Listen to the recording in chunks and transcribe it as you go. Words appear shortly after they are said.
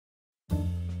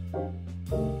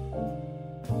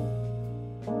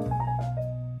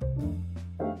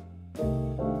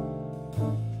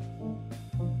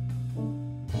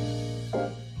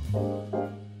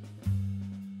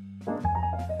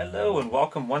and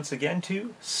welcome once again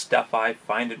to Stuff I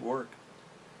Find at Work.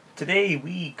 Today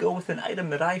we go with an item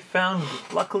that I found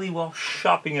luckily while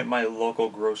shopping at my local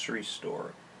grocery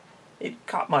store. It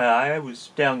caught my eye. I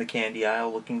was down the candy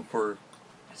aisle looking for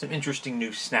some interesting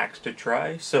new snacks to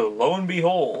try, so lo and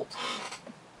behold,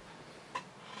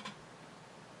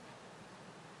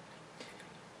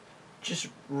 just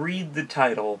read the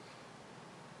title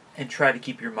and try to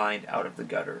keep your mind out of the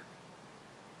gutter.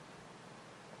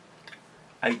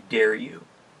 I dare you.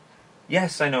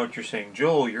 Yes, I know what you're saying.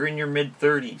 Joel, you're in your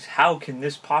mid-30s. How can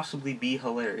this possibly be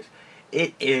hilarious?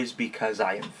 It is because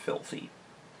I am filthy.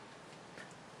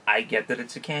 I get that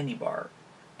it's a candy bar,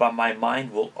 but my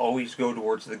mind will always go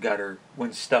towards the gutter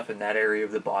when stuff in that area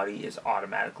of the body is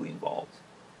automatically involved.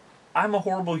 I'm a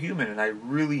horrible human and I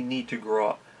really need to grow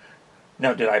up.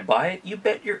 Now, did I buy it? You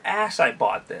bet your ass I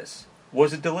bought this.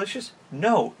 Was it delicious?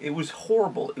 No, it was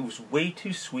horrible. It was way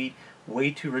too sweet, way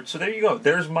too rich. So there you go.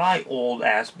 There's my old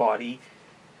ass body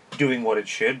doing what it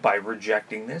should by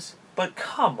rejecting this. But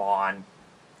come on.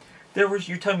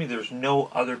 You're telling me there's no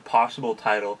other possible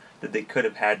title that they could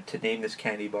have had to name this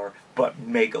candy bar but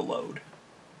Mega Load.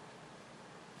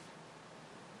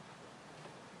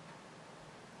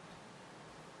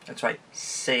 That's right.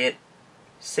 Say it.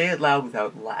 Say it loud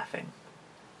without laughing.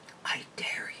 I dare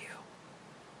you.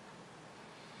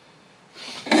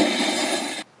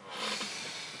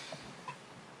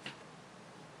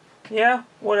 Yeah,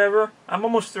 whatever. I'm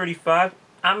almost 35.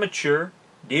 I'm mature.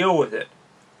 Deal with it.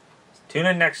 Tune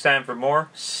in next time for more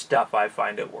Stuff I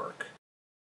Find at Work.